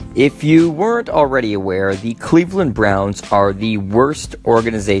If you weren't already aware, the Cleveland Browns are the worst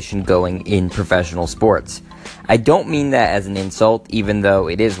organization going in professional sports. I don't mean that as an insult, even though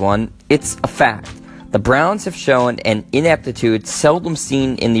it is one. It's a fact. The Browns have shown an ineptitude seldom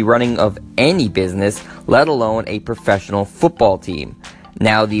seen in the running of any business, let alone a professional football team.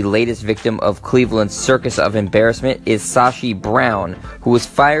 Now, the latest victim of Cleveland's circus of embarrassment is Sasha Brown, who was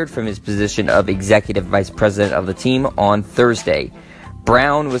fired from his position of executive vice president of the team on Thursday.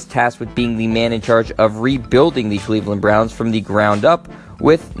 Brown was tasked with being the man in charge of rebuilding the Cleveland Browns from the ground up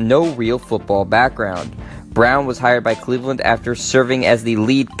with no real football background. Brown was hired by Cleveland after serving as the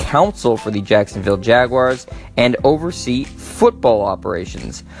lead counsel for the Jacksonville Jaguars and oversee football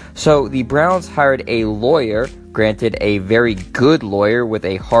operations. So the Browns hired a lawyer, granted a very good lawyer with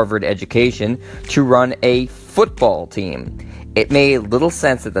a Harvard education, to run a football team. It made little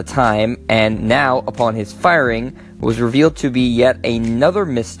sense at the time, and now, upon his firing, was revealed to be yet another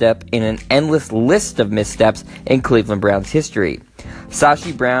misstep in an endless list of missteps in Cleveland Browns history.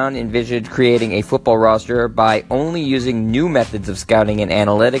 Sasha Brown envisioned creating a football roster by only using new methods of scouting and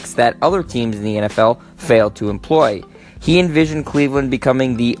analytics that other teams in the NFL failed to employ. He envisioned Cleveland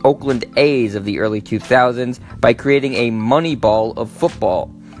becoming the Oakland A's of the early 2000s by creating a money ball of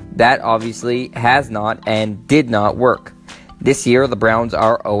football. That obviously has not and did not work. This year, the Browns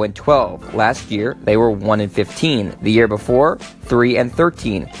are 0-12. Last year, they were 1-15. The year before,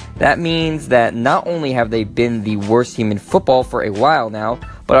 3-13. That means that not only have they been the worst team in football for a while now,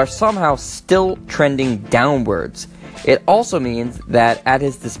 but are somehow still trending downwards. It also means that at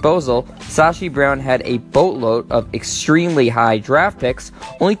his disposal, Sasha Brown had a boatload of extremely high draft picks,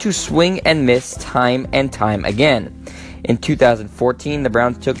 only to swing and miss time and time again. In 2014, the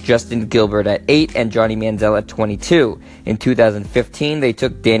Browns took Justin Gilbert at 8 and Johnny Manziel at 22. In 2015, they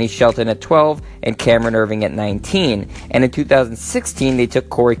took Danny Shelton at 12 and Cameron Irving at 19. And in 2016, they took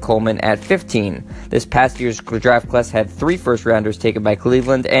Corey Coleman at 15. This past year's draft class had 3 first-rounders taken by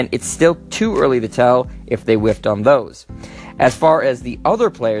Cleveland, and it's still too early to tell if they whiffed on those. As far as the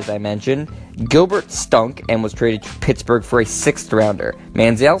other players I mentioned, Gilbert stunk and was traded to Pittsburgh for a 6th-rounder.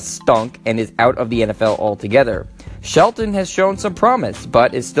 Manziel stunk and is out of the NFL altogether. Shelton has shown some promise,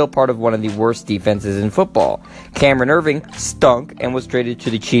 but is still part of one of the worst defenses in football. Cameron Irving stunk and was traded to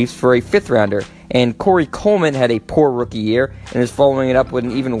the Chiefs for a 5th-rounder. And Corey Coleman had a poor rookie year and is following it up with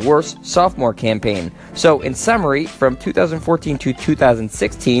an even worse sophomore campaign. So, in summary, from 2014 to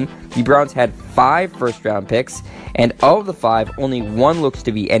 2016, the Browns had 5 first-round picks, and of the 5, only 1 looks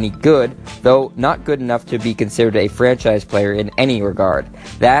to be any good, though not good enough to be considered a franchise player in any regard.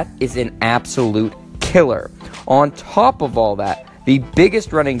 That is an absolute killer. On top of all that, the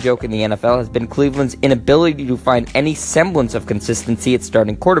biggest running joke in the NFL has been Cleveland's inability to find any semblance of consistency at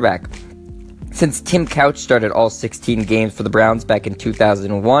starting quarterback. Since Tim Couch started all 16 games for the Browns back in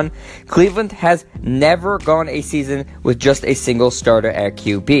 2001, Cleveland has never gone a season with just a single starter at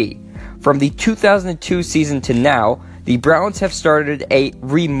QB. From the 2002 season to now, the Browns have started a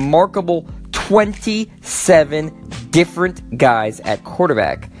remarkable 27 different guys at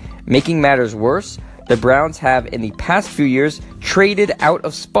quarterback. Making matters worse, the Browns have, in the past few years, traded out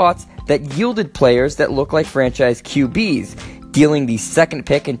of spots that yielded players that look like franchise QBs, dealing the 2nd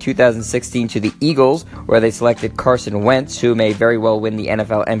pick in 2016 to the Eagles, where they selected Carson Wentz, who may very well win the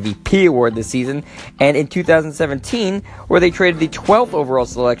NFL MVP award this season, and in 2017, where they traded the 12th overall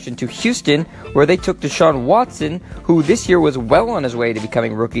selection to Houston, where they took Deshaun Watson, who this year was well on his way to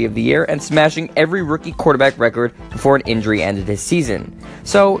becoming Rookie of the Year and smashing every rookie quarterback record before an injury ended his season.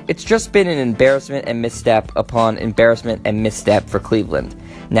 So, it's just been an embarrassment and misstep upon embarrassment and misstep for Cleveland.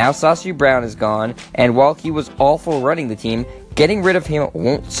 Now Sasha Brown is gone, and while he was awful running the team, getting rid of him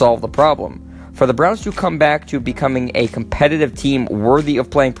won't solve the problem. For the Browns to come back to becoming a competitive team worthy of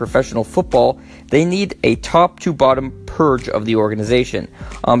playing professional football, they need a top-to-bottom purge of the organization.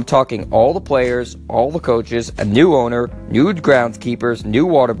 I'm talking all the players, all the coaches, a new owner, new groundskeepers, new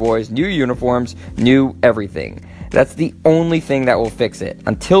water boys, new uniforms, new everything. That's the only thing that will fix it.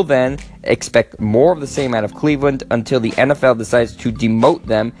 Until then, expect more of the same out of Cleveland until the NFL decides to demote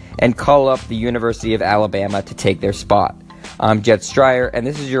them and call up the University of Alabama to take their spot. I'm Jed Stryer, and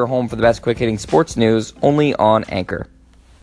this is your home for the best quick-hitting sports news, only on Anchor.